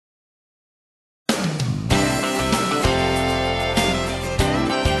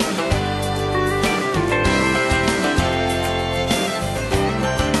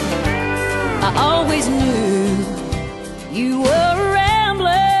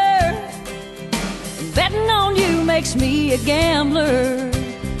makes me a gambler,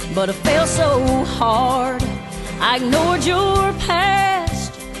 but I fell so hard. I ignored your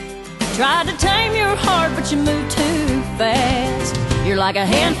past, tried to tame your heart, but you moved too fast. You're like a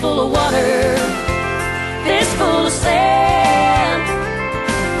handful of water, fistful of sand.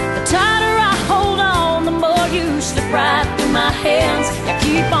 The tighter I hold on, the more you slip right through my hands. I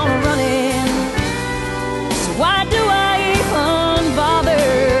keep on running, so why do I even bother?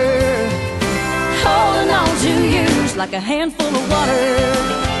 Holding on to you's like a handful of water.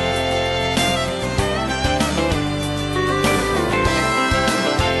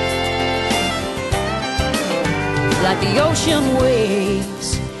 Like the ocean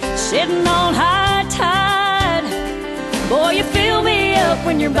waves, sitting on high tide. Boy, you fill me up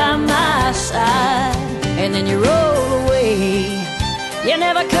when you're by my side, and then you roll away. You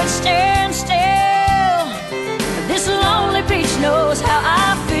never could stand still. This lonely beach knows how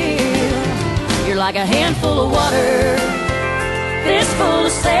I feel. You're like a handful of water, fistful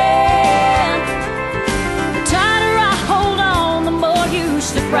of sand. The tighter I hold on, the more you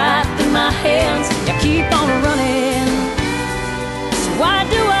slip right through my hands. You keep on running, so why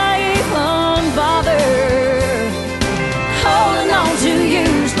do I even bother? Holding on to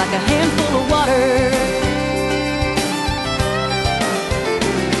you's like a handful of water.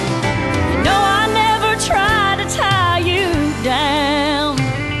 You know I never tried to tie you down,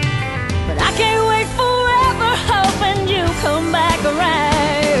 but I can't wait forever hoping you'll come back around.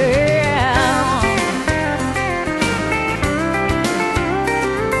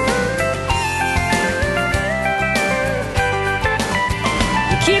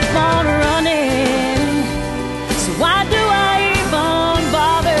 Keep on running, so why do I even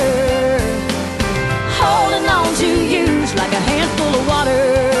bother? Holding on to you's like a handful of water,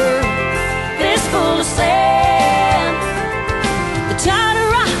 fistful of sand. The tighter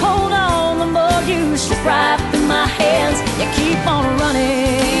I hold on, the more you slip right through my hands. You keep on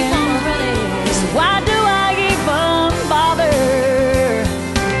running, so why do I even bother?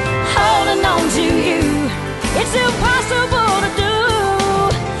 Holding on to you, it's impossible to do.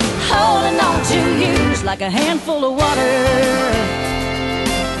 Holding on to you's like a handful of water.